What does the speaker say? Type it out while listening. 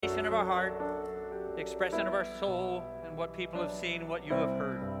meditation of our heart, the expression of our soul, and what people have seen, what you have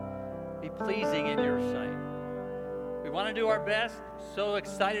heard, be pleasing in your sight. We want to do our best, so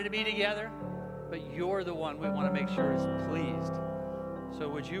excited to be together, but you're the one we want to make sure is pleased. So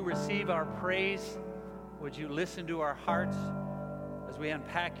would you receive our praise? Would you listen to our hearts as we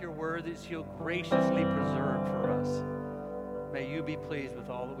unpack your word that you'll graciously preserve for us? May you be pleased with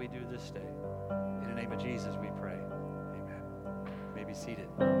all that we do this day. In the name of Jesus we pray. Amen. You may be seated.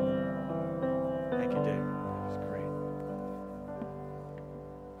 Thank you, Dave. That was great.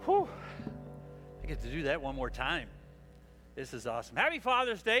 Whew. I get to do that one more time. This is awesome. Happy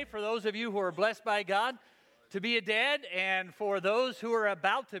Father's Day for those of you who are blessed by God to be a dad, and for those who are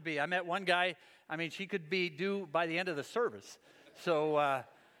about to be. I met one guy, she could be due by the end of the service. So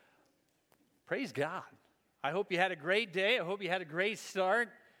praise God. I hope you had a great day. I hope you had a great start,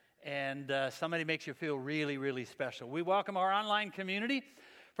 and somebody makes you feel really, really special. We welcome our online community.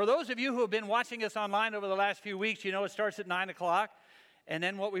 For those of you who have been watching us online over the last few weeks, you know it starts at 9 o'clock. And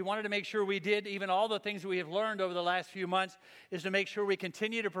then what we wanted to make sure we did, even all the things we have learned over the last few months, is to make sure we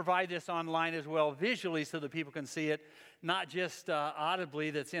continue to provide this online as well, visually, so that people can see it, not just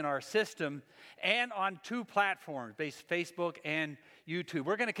audibly that's in our system, and on 2 platforms, Facebook and YouTube.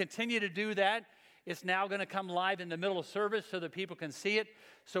 We're going to continue to do that. It's now going to come live in the middle of service so that people can see it.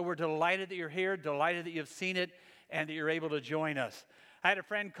 So we're delighted that you're here, delighted that you've seen it, and that you're able to join us. I had a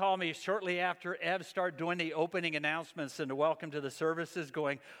friend call me shortly after Ev started doing the opening announcements and the welcome to the services,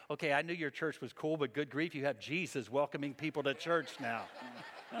 going, okay, I knew your church was cool, but good grief, you have Jesus welcoming people to church now.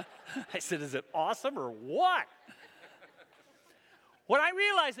 I said, is it awesome or what? When I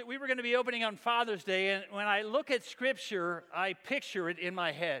realized that we were going to be opening on Father's Day, and when I look at Scripture, I picture it in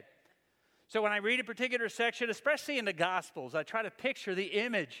my head. So when I read a particular section, especially in the Gospels, I try to picture the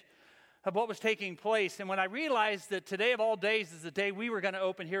image of what was taking place. And when I realized that today of all days is the day we were going to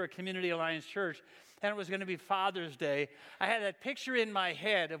open here at Community Alliance Church, and it was going to be Father's Day, I had that picture in my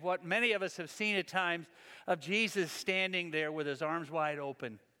head of what many of us have seen at times, of Jesus standing there with his arms wide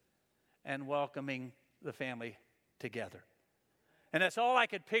open and welcoming the family together. And that's all I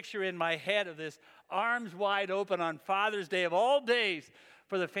could picture in my head, of this arms wide open on Father's Day of all days,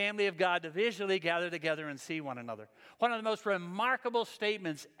 for the family of God to visually gather together and see one another. One of the most remarkable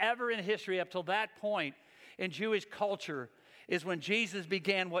statements ever in history up till that point in Jewish culture is when Jesus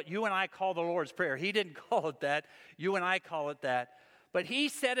began what you and I call the Lord's Prayer. He didn't call it that. You and I call it that. But he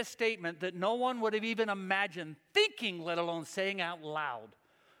said a statement that no one would have even imagined thinking, let alone saying out loud,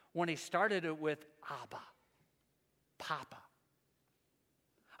 when he started it with Abba, Papa.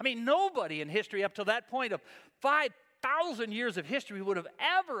 Nobody in history up till that point of 5,000 years of history would have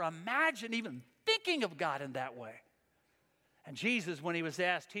ever imagined even thinking of God in that way. And Jesus, when he was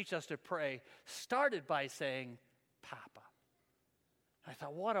asked, teach us to pray, started by saying, Papa. I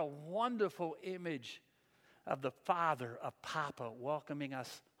thought, what a wonderful image of the Father, of Papa, welcoming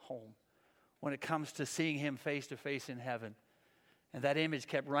us home when it comes to seeing him face to face in heaven. And that image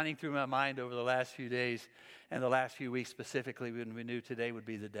kept running through my mind over the last few days and the last few weeks, specifically when we knew today would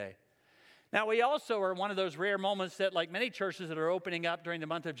be the day. Now, we also are one of those rare moments that, like many churches that are opening up during the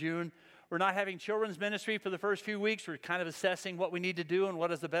month of June, we're not having children's ministry for the first few weeks. We're kind of assessing what we need to do and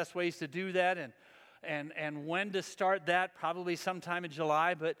what is the best ways to do that, and when to start that, probably sometime in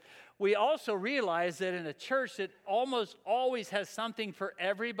July. But we also realize that in a church that almost always has something for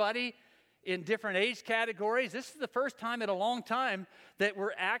everybody in different age categories, this is the first time in a long time that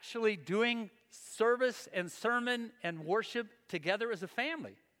we're actually doing service and sermon and worship together as a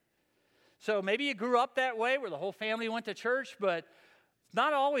family. So maybe you grew up that way where the whole family went to church, but it's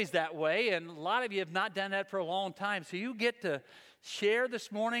not always that way, and a lot of you have not done that for a long time. So you get to share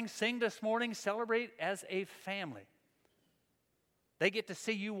this morning, sing this morning, celebrate as a family. They get to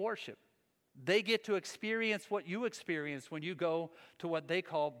see you worship. They get to experience what you experience when you go to what they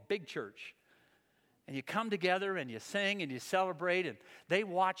call big church. And you come together and you sing and you celebrate, and they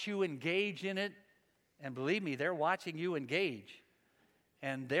watch you engage in it. And believe me, they're watching you engage.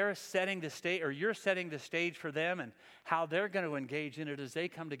 And they're setting the stage, or you're setting the stage for them and how they're going to engage in it as they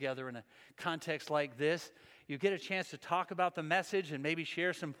come together in a context like this. You get a chance to talk about the message and maybe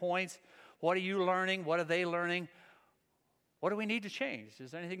share some points. What are you learning? What are they learning? What do we need to change?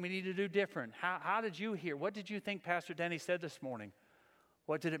 Is there anything we need to do different? How did you hear? What did you think Pastor Denny said this morning?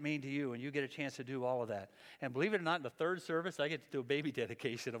 What did it mean to you? And you get a chance to do all of that. And believe it or not, in the third service, I get to do a baby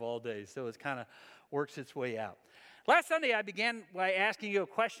dedication of all days. So it kind of works its way out. Last Sunday, I began by asking you a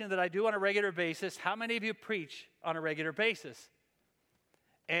question that I do on a regular basis. How many of you preach on a regular basis?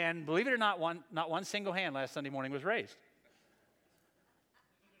 And believe it or not, not one single hand last Sunday morning was raised.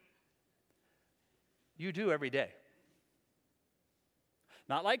 You do every day.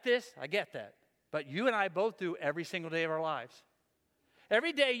 Not like this, I get that. But you and I both do every single day of our lives.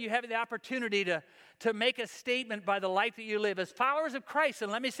 Every day you have the opportunity to make a statement by the life that you live as followers of Christ.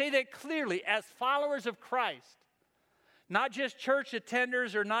 And let me say that clearly, as followers of Christ. Not just church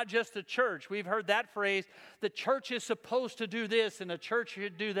attenders or not just the church. We've heard that phrase, the church is supposed to do this and the church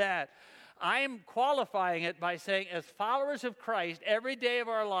should do that. I am qualifying it by saying as followers of Christ, every day of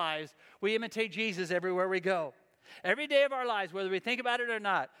our lives, we imitate Jesus everywhere we go. Every day of our lives, whether we think about it or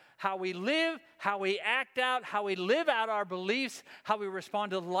not, how we live, how we act out, how we live out our beliefs, how we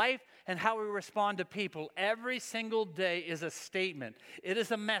respond to life, and how we respond to people. Every single day is a statement. It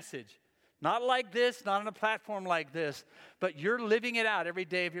is a message. Not like this, not on a platform like this, but you're living it out every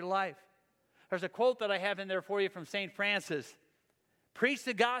day of your life. There's a quote that I have in there for you from St. Francis. Preach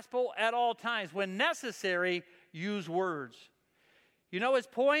the gospel at all times. When necessary, use words. You know his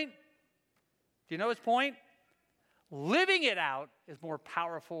point? Do you know his point? Living it out is more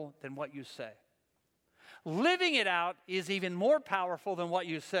powerful than what you say. Living it out is even more powerful than what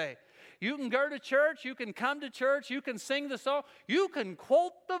you say. You can go to church, you can come to church, you can sing the song, you can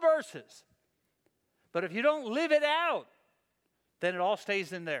quote the verses. But if you don't live it out, then it all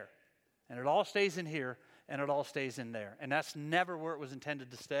stays in there. And it all stays in here, and it all stays in there. And that's never where it was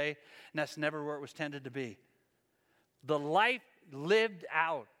intended to stay, and that's never where it was intended to be. The life lived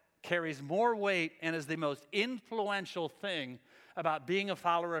out carries more weight and is the most influential thing about being a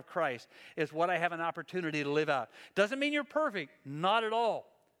follower of Christ, is what I have an opportunity to live out. Doesn't mean you're perfect, not at all.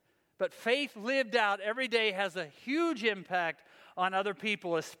 But faith lived out every day has a huge impact on other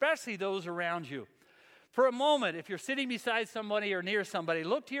people, especially those around you. For a moment, if you're sitting beside somebody or near somebody,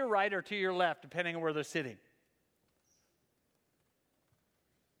 look to your right or to your left, depending on where they're sitting.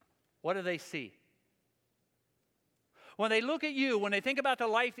 What do they see? When they look at you, when they think about the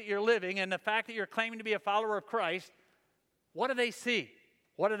life that you're living and the fact that you're claiming to be a follower of Christ, what do they see?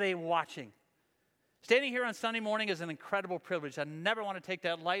 What are they watching? Standing here on Sunday morning is an incredible privilege. I never want to take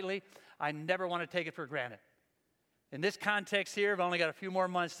that lightly. I never want to take it for granted. In this context here, I've only got a few more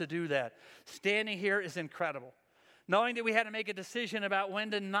months to do that. Standing here is incredible. Knowing that we had to make a decision about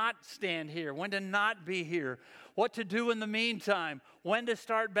when to not stand here, when to not be here, what to do in the meantime, when to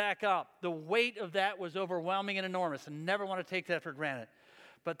start back up. The weight of that was overwhelming and enormous. I never want to take that for granted.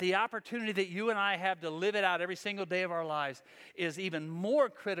 But the opportunity that you and I have to live it out every single day of our lives is even more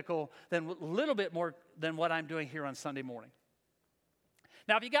critical than a little bit more than what I'm doing here on Sunday morning.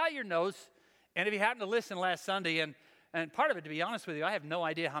 Now, if you got your notes, and if you happened to listen last Sunday, and part of it, to be honest with you, I have no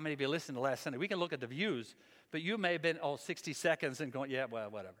idea how many of you listened to last Sunday. We can look at the views, but you may have been, 60 seconds and going, yeah, well,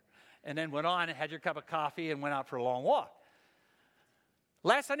 whatever. And then went on and had your cup of coffee and went out for a long walk.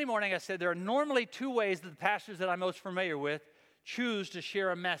 Last Sunday morning, I said there are normally two ways that the pastors that I'm most familiar with choose to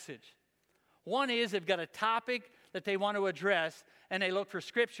share a message. One is they've got a topic that they want to address, and they look for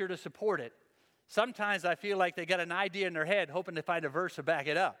Scripture to support it. Sometimes I feel like they got an idea in their head, hoping to find a verse to back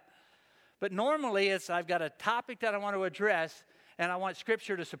it up. But normally it's I've got a topic that I want to address, and I want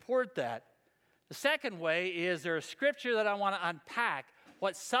Scripture to support that. The second way is there's Scripture that I want to unpack.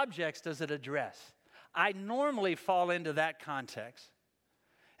 What subjects does it address? I normally fall into that context.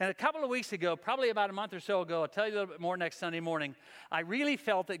 And a couple of weeks ago, probably about a month or so ago, I'll tell you a little bit more next Sunday morning, I really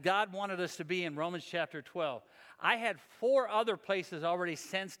felt that God wanted us to be in Romans chapter 12. I had 4 other places already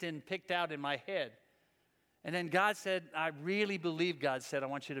sensed and picked out in my head. And then God said, I really believe God said, I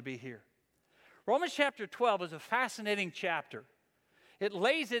want you to be here. Romans chapter 12 is a fascinating chapter. It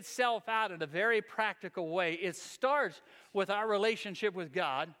lays itself out in a very practical way. It starts with our relationship with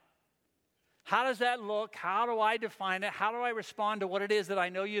God. How does that look? How do I define it? How do I respond to what it is that I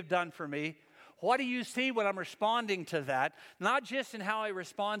know you've done for me? What do you see when I'm responding to that? Not just in how I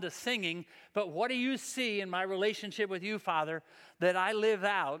respond to singing, but what do you see in my relationship with you, Father, that I live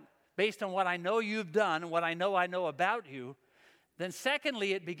out based on what I know you've done and what I know about you? Then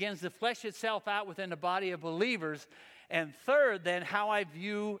secondly, it begins to flesh itself out within the body of believers. And third, then, how I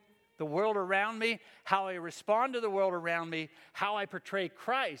view the world around me, how I respond to the world around me, how I portray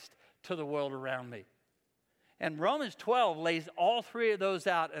Christ to the world around me. And Romans 12 lays all 3 of those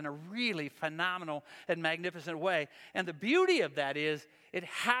out in a really phenomenal and magnificent way. And the beauty of that is it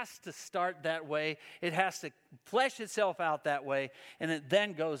has to start that way. It has to flesh itself out that way, and it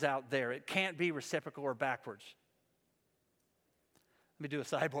then goes out there. It can't be reciprocal or backwards. Let me do a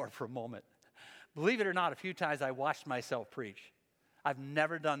sidebar for a moment. Believe it or not, a few times I watched myself preach. I've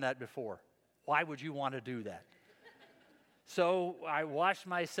never done that before. Why would you want to do that? So I watched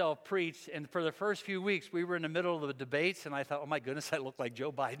myself preach, and for the first few weeks, we were in the middle of the debates, and I thought, oh my goodness, I look like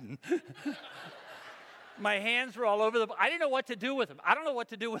Joe Biden. My hands were all over I didn't know what to do with them. I don't know what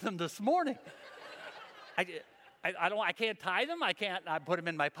to do with them this morning. I can't tie them. I put them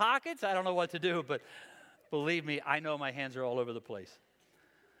in my pockets. I don't know what to do, but believe me, I know my hands are all over the place.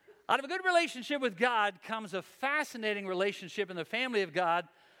 Out of a good relationship with God comes a fascinating relationship in the family of God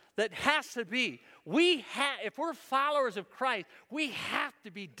that has to be. If we're followers of Christ, we have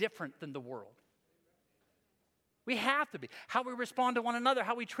to be different than the world. We have to be. How we respond to one another,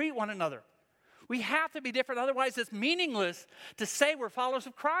 how we treat one another. We have to be different. Otherwise, it's meaningless to say we're followers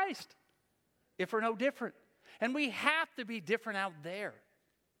of Christ if we're no different. And we have to be different out there.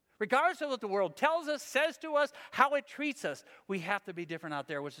 Regardless of what the world tells us, says to us, how it treats us, we have to be different out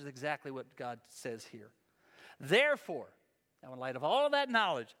there, which is exactly what God says here. Therefore, now in light of all of that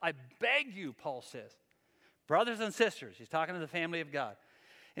knowledge, I beg you, Paul says, brothers and sisters, he's talking to the family of God,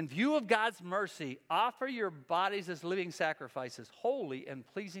 in view of God's mercy, offer your bodies as living sacrifices, holy and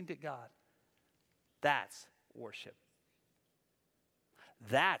pleasing to God. That's worship.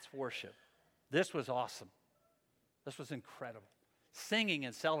 That's worship. This was awesome. This was incredible. Singing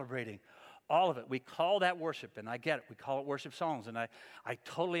and celebrating, all of it. We call that worship, and I get it. We call it worship songs, and I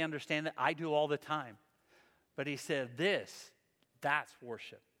totally understand that. I do all the time. But he said that's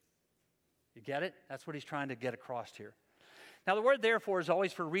worship. You get it? That's what he's trying to get across here. Now, the word therefore is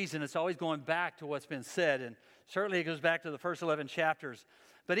always for a reason. It's always going back to what's been said, and certainly it goes back to the first 11 chapters.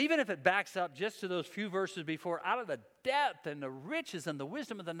 But even if it backs up just to those few verses before, out of the depth and the riches and the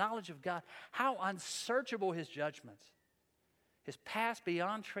wisdom and the knowledge of God, how unsearchable his judgments. His past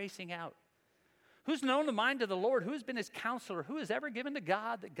beyond tracing out. Who's known the mind of the Lord? Who has been his counselor? Who has ever given to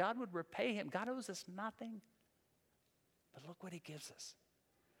God that God would repay him? God owes us nothing. But look what he gives us.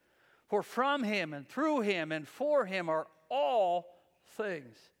 For from him and through him and for him are all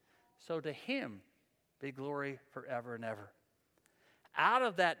things. So to him be glory forever and ever. Out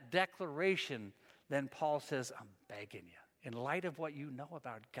of that declaration, then Paul says, I'm begging you. In light of what you know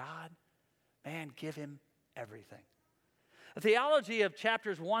about God, man, give him everything. The theology of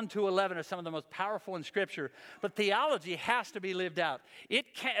chapters 1 to 11 are some of the most powerful in Scripture, but theology has to be lived out.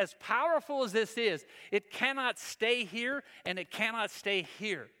 As powerful as this is, it cannot stay here and it cannot stay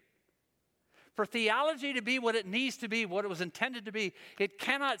here. For theology to be what it needs to be, what it was intended to be, it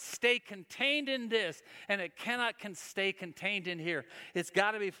cannot stay contained in this and it cannot stay contained in here. It's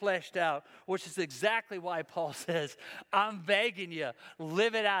got to be fleshed out, which is exactly why Paul says, I'm begging you,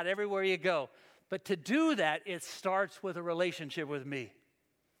 live it out everywhere you go. But to do that, it starts with a relationship with me.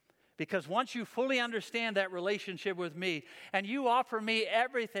 Because once you fully understand that relationship with me, and you offer me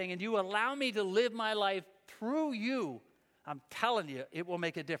everything, and you allow me to live my life through you, I'm telling you, it will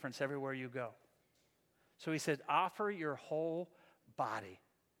make a difference everywhere you go. So he said, offer your whole body.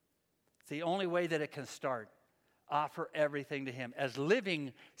 It's the only way that it can start. Offer everything to him as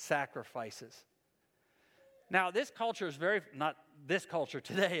living sacrifices. Now, this culture is not this culture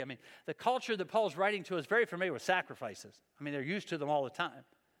today. I mean, the culture that Paul's writing to is very familiar with sacrifices. I mean, they're used to them all the time.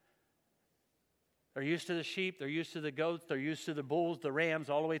 They're used to the sheep, they're used to the goats, they're used to the bulls, the rams,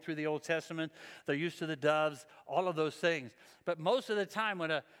 all the way through the Old Testament. They're used to the doves, all of those things. But most of the time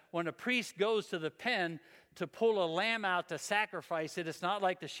when a priest goes to the pen to pull a lamb out to sacrifice it, it's not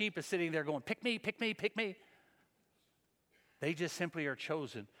like the sheep is sitting there going, pick me, pick me, pick me. They just simply are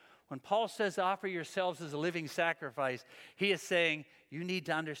chosen. When Paul says offer yourselves as a living sacrifice, he is saying you need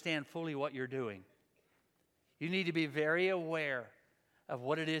to understand fully what you're doing. You need to be very aware of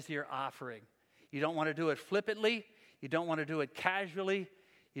what it is you're offering. You don't want to do it flippantly. You don't want to do it casually.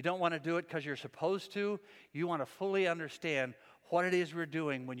 You don't want to do it because you're supposed to. You want to fully understand what it is we're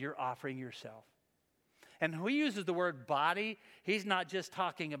doing when you're offering yourself. And when he uses the word body, he's not just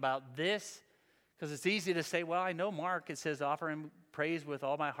talking about this, because it's easy to say, well, I know Mark, it says offer him praise with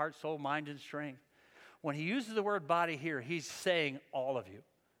all my heart, soul, mind, and strength. When he uses the word body here, he's saying all of you.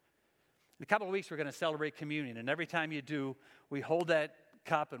 In a couple of weeks, we're going to celebrate communion. And every time you do, we hold that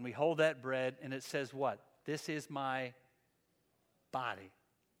cup and we hold that bread, and it says what? This is my body.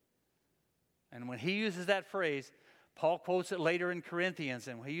 And when he uses that phrase, Paul quotes it later in Corinthians,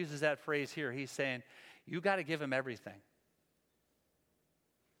 and when he uses that phrase here, he's saying, you got to give him everything.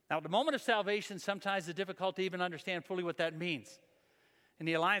 Now, at the moment of salvation, sometimes it's difficult to even understand fully what that means. In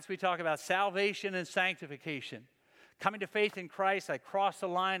the Alliance, we talk about salvation and sanctification. Coming to faith in Christ, I cross the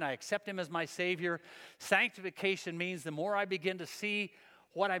line, I accept him as my Savior. Sanctification means the more I begin to see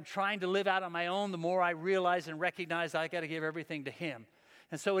what I'm trying to live out on my own, the more I realize and recognize I got to give everything to him.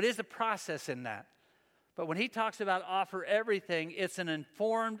 And so it is a process in that. But when he talks about offer everything, it's an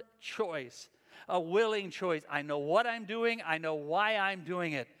informed choice, a willing choice. I know what I'm doing. I know why I'm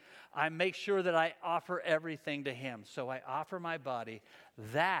doing it. I make sure that I offer everything to him. So I offer my body.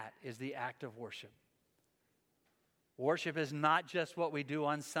 That is the act of worship. Worship is not just what we do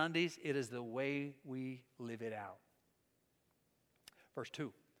on Sundays, it is the way we live it out. Verse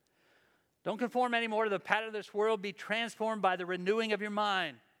 2. Don't conform anymore to the pattern of this world. Be transformed by the renewing of your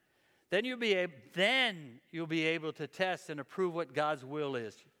mind. Then you'll be able to test and approve what God's will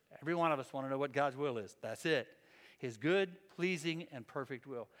is. Every one of us want to know what God's will is. That's it. His good, pleasing, and perfect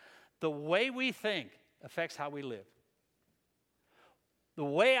will. The way we think affects how we live. The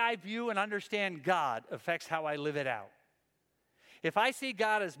way I view and understand God affects how I live it out. If I see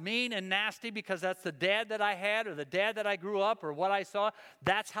God as mean and nasty because that's the dad that I had or the dad that I grew up or what I saw,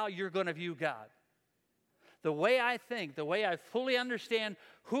 that's how you're going to view God. The way I think, the way I fully understand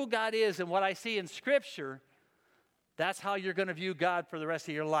who God is and what I see in Scripture, that's how you're going to view God for the rest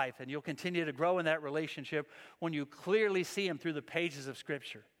of your life. And you'll continue to grow in that relationship when you clearly see Him through the pages of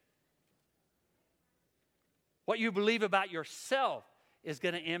Scripture. What you believe about yourself is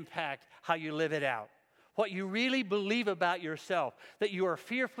going to impact how you live it out. What you really believe about yourself, that you are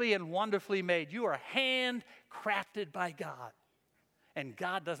fearfully and wonderfully made. You are handcrafted by God. And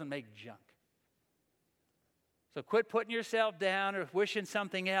God doesn't make junk. So quit putting yourself down or wishing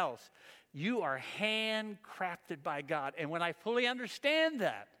something else. You are handcrafted by God. And when I fully understand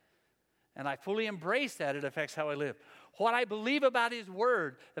that, and I fully embrace that, it affects how I live. What I believe about His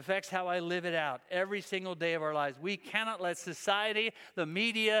Word affects how I live it out every single day of our lives. We cannot let society, the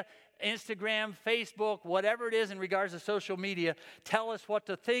media, Instagram, Facebook, whatever it is in regards to social media, tell us what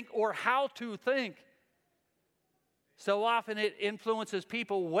to think or how to think. So often it influences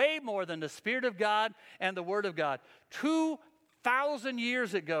people way more than the Spirit of God and the Word of God. 2,000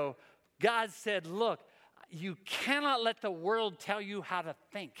 years ago, God said, look, you cannot let the world tell you how to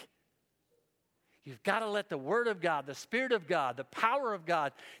think. You've got to let the Word of God, the Spirit of God, the power of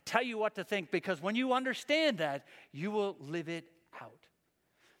God tell you what to think, because when you understand that, you will live it out.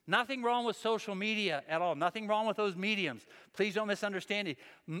 Nothing wrong with social media at all. Nothing wrong with those mediums. Please don't misunderstand it.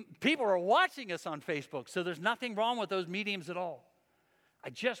 People are watching us on Facebook, so there's nothing wrong with those mediums at all.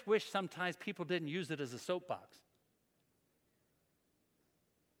 I just wish sometimes people didn't use it as a soapbox.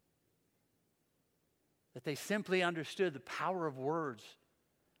 That they simply understood the power of words.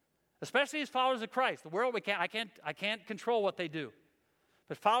 Especially as followers of Christ. The world, I can't control what they do.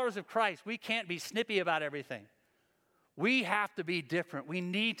 But followers of Christ, we can't be snippy about everything. We have to be different. We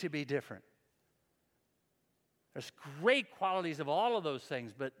need to be different. There's great qualities of all of those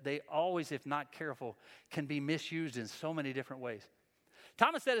things, but they always, if not careful, can be misused in so many different ways.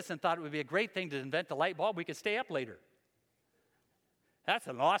 Thomas Edison thought it would be a great thing to invent the light bulb. We could stay up later. That's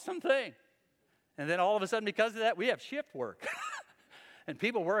an awesome thing. And then all of a sudden, because of that, we have shift work. And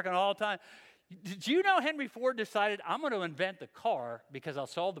people working all the time. Did you know Henry Ford decided, I'm going to invent the car because I'll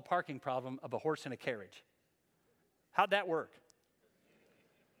solve the parking problem of a horse and a carriage? How'd that work?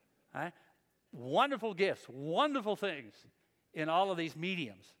 All right? Wonderful gifts, wonderful things in all of these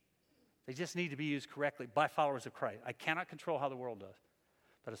mediums. They just need to be used correctly by followers of Christ. I cannot control how the world does.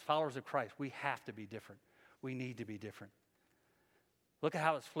 But as followers of Christ, we have to be different. We need to be different. Look at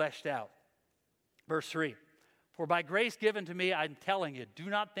how it's fleshed out. Verse 3. For by grace given to me, I'm telling you, do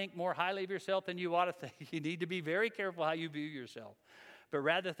not think more highly of yourself than you ought to think. You need to be very careful how you view yourself. But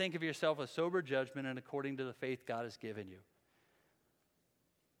rather think of yourself with sober judgment and according to the faith God has given you.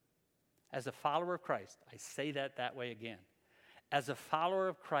 As a follower of Christ, I say that way again. As a follower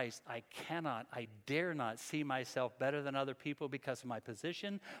of Christ, I dare not see myself better than other people because of my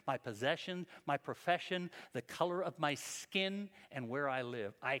position, my possession, my profession, the color of my skin, and where I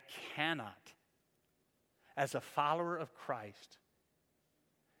live. I cannot. As a follower of Christ,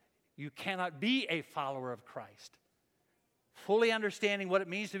 you cannot be a follower of Christ. Fully understanding what it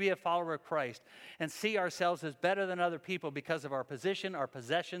means to be a follower of Christ and see ourselves as better than other people because of our position, our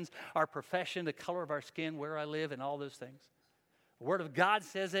possessions, our profession, the color of our skin, where I live, and all those things. The Word of God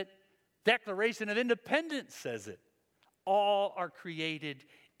says it. Declaration of Independence says it. All are created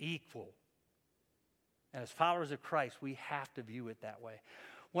equal. And as followers of Christ, we have to view it that way.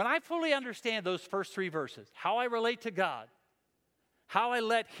 When I fully understand those first three verses, how I relate to God, how I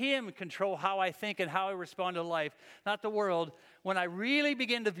let Him control how I think and how I respond to life, not the world, when I really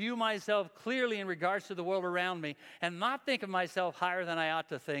begin to view myself clearly in regards to the world around me and not think of myself higher than I ought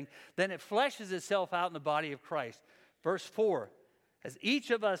to think, then it fleshes itself out in the body of Christ. Verse 4, as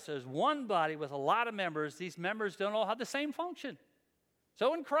each of us is one body with a lot of members, these members don't all have the same function.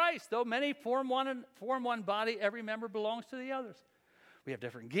 So in Christ, though many form one body, every member belongs to the others. We have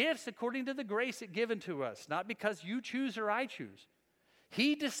different gifts according to the grace it given to us, not because you choose or I choose.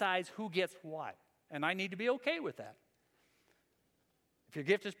 He decides who gets what, and I need to be okay with that. If your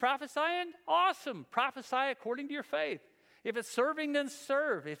gift is prophesying, awesome. Prophesy according to your faith. If it's serving, then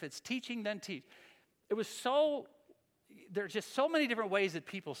serve. If it's teaching, then teach. It was so there's just so many different ways that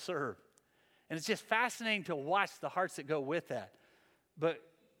people serve. And it's just fascinating to watch the hearts that go with that. But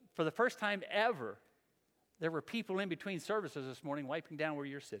for the first time ever, there were people in between services this morning wiping down where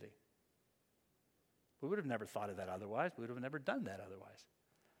you're sitting. We would have never thought of that otherwise. We would have never done that otherwise.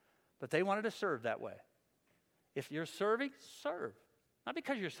 But they wanted to serve that way. If you're serving, serve. Not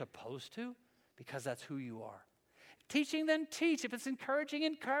because you're supposed to, because that's who you are. Teaching, then teach. If it's encouraging,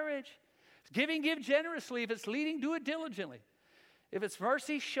 encourage. If giving, give generously. If it's leading, do it diligently. If it's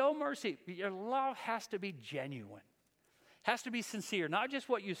mercy, show mercy. Your love has to be genuine. Has to be sincere. Not just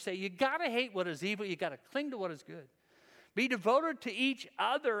what you say. You got to hate what is evil. You got to cling to what is good. Be devoted to each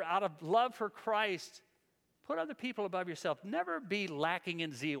other out of love for Christ. Put other people above yourself. Never be lacking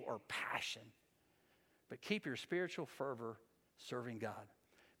in zeal or passion. But keep your spiritual fervor serving God.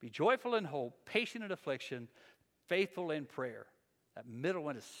 Be joyful in hope, patient in affliction, faithful in prayer. That middle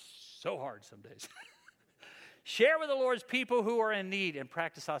one is so hard some days. Share with the Lord's people who are in need and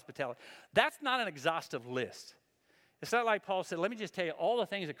practice hospitality. That's not an exhaustive list. It's not like Paul said, let me just tell you all the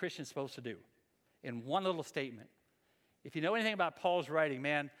things a Christian's supposed to do in one little statement. If you know anything about Paul's writing,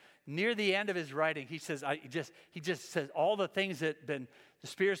 man, near the end of his writing, he just says all the things that the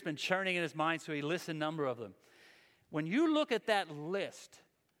Spirit's been churning in his mind, so he lists a number of them. When you look at that list,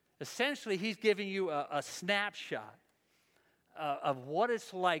 essentially he's giving you a snapshot of what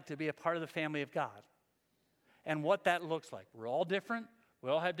it's like to be a part of the family of God and what that looks like. We're all different. We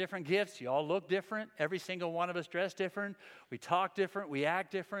all have different gifts. You all look different. Every single one of us dress different. We talk different. We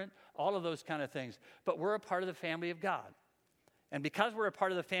act different. All of those kind of things. But we're a part of the family of God. And because we're a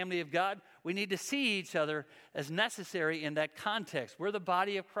part of the family of God, we need to see each other as necessary in that context. We're the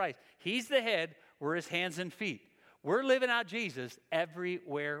body of Christ. He's the head. We're his hands and feet. We're living out Jesus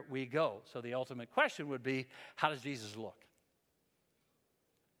everywhere we go. So the ultimate question would be, how does Jesus look?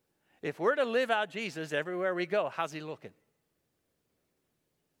 If we're to live out Jesus everywhere we go, how's he looking?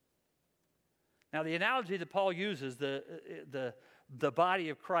 Now, the analogy that Paul uses, the body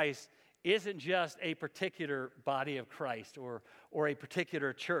of Christ, isn't just a particular body of Christ or a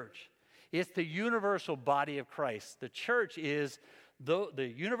particular church. It's the universal body of Christ. The church is,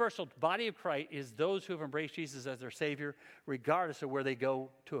 the universal body of Christ is those who have embraced Jesus as their Savior, regardless of where they go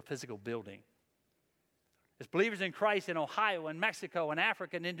to a physical building. It's believers in Christ in Ohio and Mexico and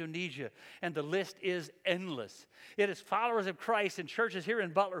Africa and Indonesia, and the list is endless. It is followers of Christ in churches here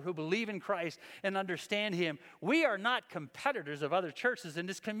in Butler who believe in Christ and understand him. We are not competitors of other churches in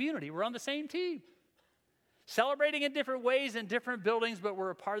this community. We're on the same team. Celebrating in different ways in different buildings, but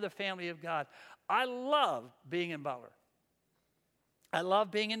we're a part of the family of God. I love being in Butler. I love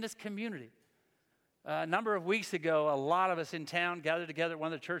being in this community. A number of weeks ago, a lot of us in town gathered together at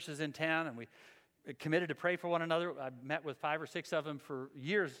one of the churches in town, and we committed to pray for one another. I met with 5 or 6 of them for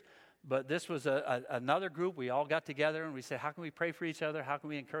years, but this was another group. We all got together and we said, how can we pray for each other? How can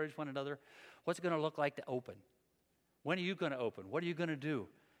we encourage one another? What's it going to look like to open? When are you going to open? What are you going to do?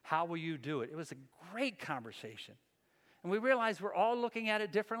 How will you do it? It was a great conversation. And we realized we're all looking at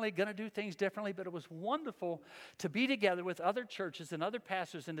it differently, going to do things differently, but it was wonderful to be together with other churches and other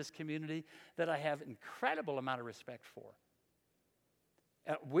pastors in this community that I have incredible amount of respect for.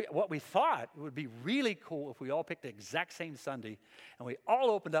 What we thought would be really cool if we all picked the exact same Sunday and we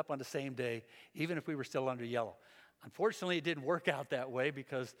all opened up on the same day, even if we were still under yellow. Unfortunately, it didn't work out that way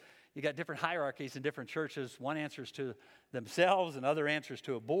because you got different hierarchies in different churches. One answers to themselves, another answers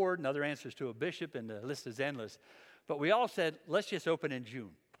to a board, another answers to a bishop, and the list is endless. But we all said, let's just open in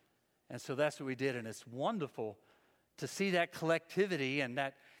June. And so that's what we did, and it's wonderful to see that collectivity and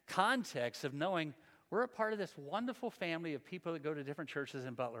that context of knowing we're a part of this wonderful family of people that go to different churches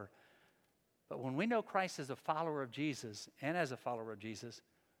in Butler. But when we know Christ as a follower of Jesus and as a follower of Jesus,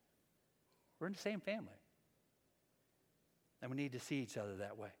 we're in the same family. And we need to see each other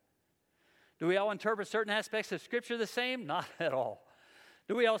that way. Do we all interpret certain aspects of Scripture the same? Not at all.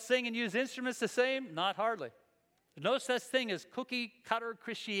 Do we all sing and use instruments the same? Not hardly. There's no such thing as cookie-cutter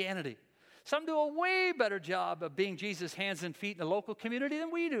Christianity. Some do a way better job of being Jesus' hands and feet in the local community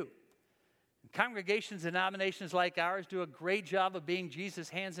than we do. Congregations and denominations like ours do a great job of being Jesus'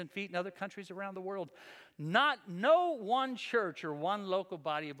 hands and feet in other countries around the world. No one church or one local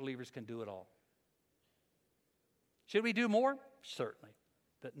body of believers can do it all. Should we do more? Certainly.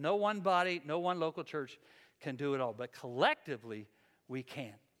 But no one body, no one local church can do it all. But collectively, we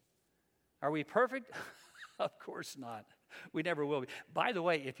can. Are we perfect? Of course not. We never will be. By the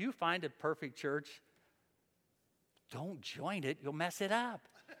way, if you find a perfect church, don't join it. You'll mess it up.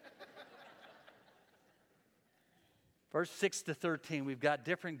 Verse 6 to 13, we've got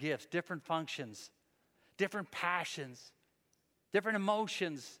different gifts, different functions, different passions, different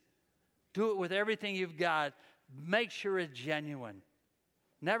emotions. Do it with everything you've got. make sure it's genuine.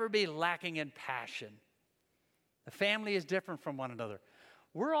 Never be lacking in passion. The family is different from one another.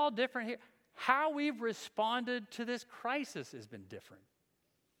 We're all different here. How we've responded to this crisis has been different.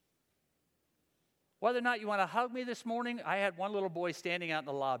 Whether or not you want to hug me this morning, I had one little boy standing out in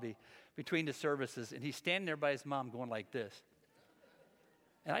the lobby between the services, and he's standing there by his mom going like this.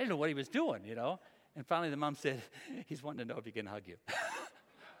 And I didn't know what he was doing, you know. And finally the mom said, he's wanting to know if he can hug you.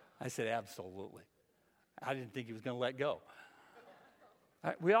 I said, absolutely. I didn't think he was going to let go.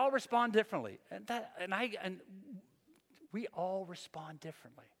 We all respond differently. And we all respond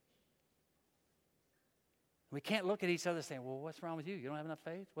differently. We can't look at each other saying, well, what's wrong with you? You don't have enough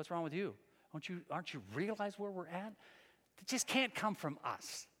faith? What's wrong with you? Aren't you realize where we're at? It just can't come from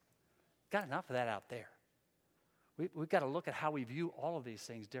us. Got enough of that out there. We've got to look at how we view all of these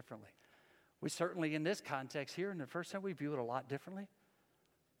things differently. We certainly, in this context here, in the first time, we view it a lot differently.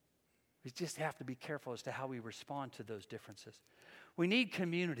 We just have to be careful as to how we respond to those differences. We need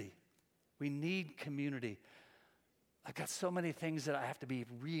community. We need community. I've got so many things that I have to be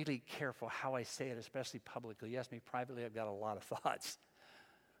really careful how I say it, especially publicly. You ask me privately, I've got a lot of thoughts.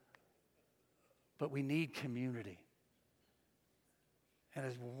 But we need community. And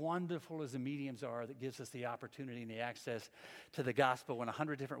as wonderful as the mediums are that gives us the opportunity and the access to the gospel in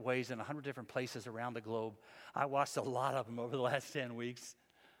 100 different ways in 100 different places around the globe, I watched a lot of them over the last 10 weeks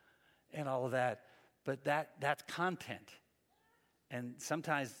and all of that. But that's content. And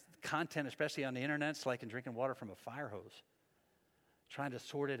sometimes content, especially on the internet, it's like in drinking water from a fire hose, trying to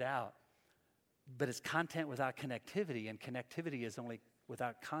sort it out. But it's content without connectivity, and connectivity is only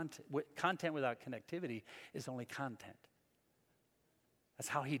without content. Content without connectivity is only content. That's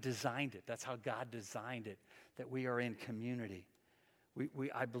how he designed it. That's how God designed it, that we are in community.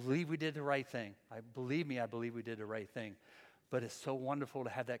 I believe we did the right thing. I believe we did the right thing. But it's so wonderful to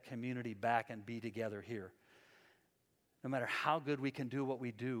have that community back and be together here. No matter how good we can do what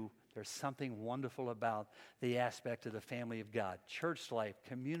we do, there's something wonderful about the aspect of the family of God. Church life,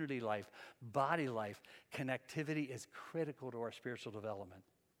 community life, body life, connectivity is critical to our spiritual development.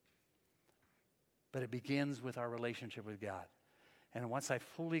 But it begins with our relationship with God. And once I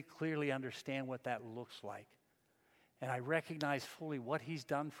fully, clearly understand what that looks like, and I recognize fully what he's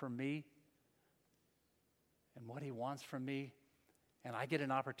done for me and what he wants from me, and I get an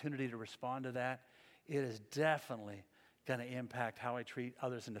opportunity to respond to that, it is definitely going to impact how I treat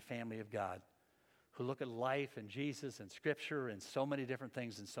others in the family of God who look at life and Jesus and Scripture and so many different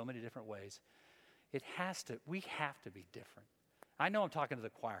things in so many different ways. We have to be different. I know I'm talking to the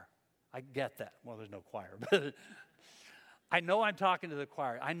choir. I get that. Well, there's no choir, but I know I'm talking to the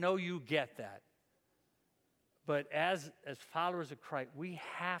choir. I know you get that. But as followers of Christ, we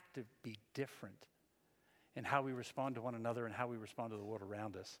have to be different in how we respond to one another and how we respond to the world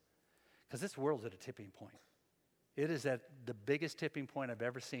around us. Because this world's at a tipping point. It is at the biggest tipping point I've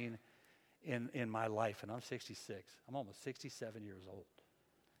ever seen in my life, and I'm 66. I'm almost 67 years old.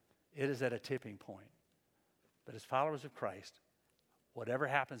 It is at a tipping point. But as followers of Christ, whatever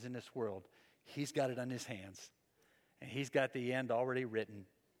happens in this world, he's got it on his hands. And he's got the end already written.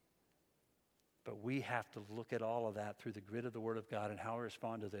 But we have to look at all of that through the grid of the Word of God and how we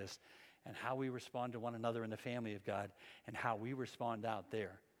respond to this and how we respond to one another in the family of God and how we respond out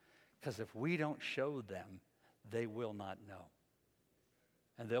there. Because if we don't show them, they will not know.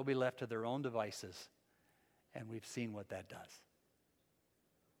 And they'll be left to their own devices. And we've seen what that does.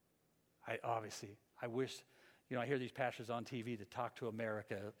 I wish, I hear these pastors on TV that talk to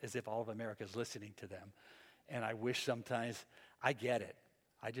America as if all of America is listening to them. And I wish sometimes, I get it.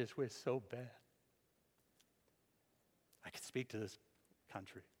 I just wish so bad I could speak to this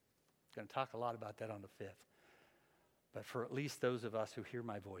country. I'm going to talk a lot about that on the 5th. But for at least those of us who hear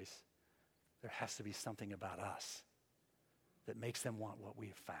my voice, there has to be something about us that makes them want what we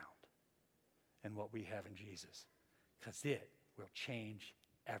have found and what we have in Jesus. Because it will change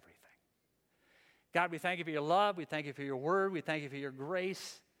everything. God, we thank you for your love. We thank you for your word. We thank you for your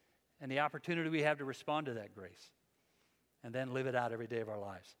grace and the opportunity we have to respond to that grace and then live it out every day of our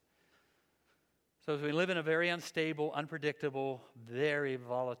lives. So as we live in a very unstable, unpredictable, very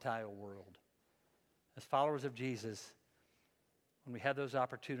volatile world, as followers of Jesus, when we have those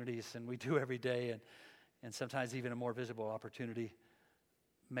opportunities, and we do every day, and sometimes even a more visible opportunity,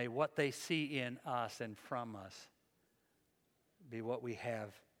 may what they see in us and from us be what we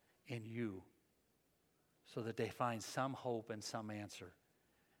have in you, so that they find some hope and some answer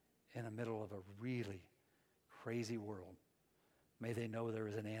in the middle of a really crazy world. May they know there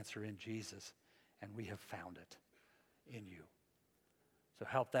is an answer in Jesus, and we have found it in you. So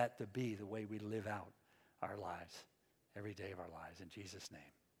help that to be the way we live out our lives every day of our lives. In Jesus' name,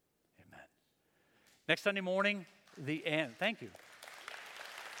 amen. Next Sunday morning, the end. Thank you.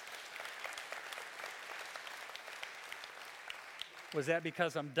 Was that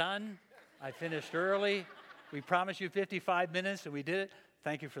because I'm done? I finished early. We promised you 55 minutes, and we did it.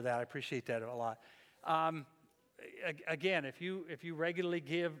 Thank you for that. I appreciate that a lot. Again, if you regularly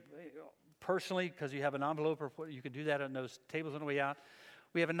give personally, because you have an envelope, or you can do that on those tables on the way out.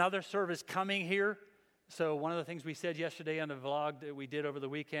 We have another service coming here. So one of the things we said yesterday on the vlog that we did over the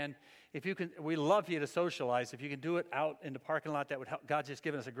weekend, if you can, we love you to socialize. If you can do it out in the parking lot, that would help. God's just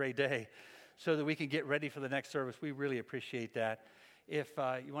given us a great day so that we can get ready for the next service. We really appreciate that. If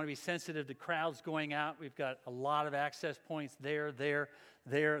you want to be sensitive to crowds going out, we've got a lot of access points there.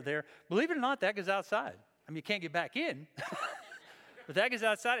 Believe it or not, that goes outside. I mean, you can't get back in, but that goes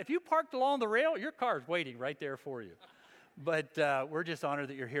outside. If you parked along the rail, your car's waiting right there for you. But we're just honored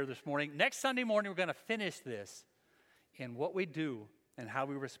that you're here this morning. Next Sunday morning, we're going to finish this in what we do and how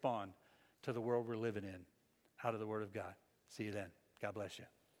we respond to the world we're living in out of the Word of God. See you then. God bless you.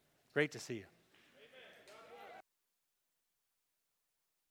 Great to see you.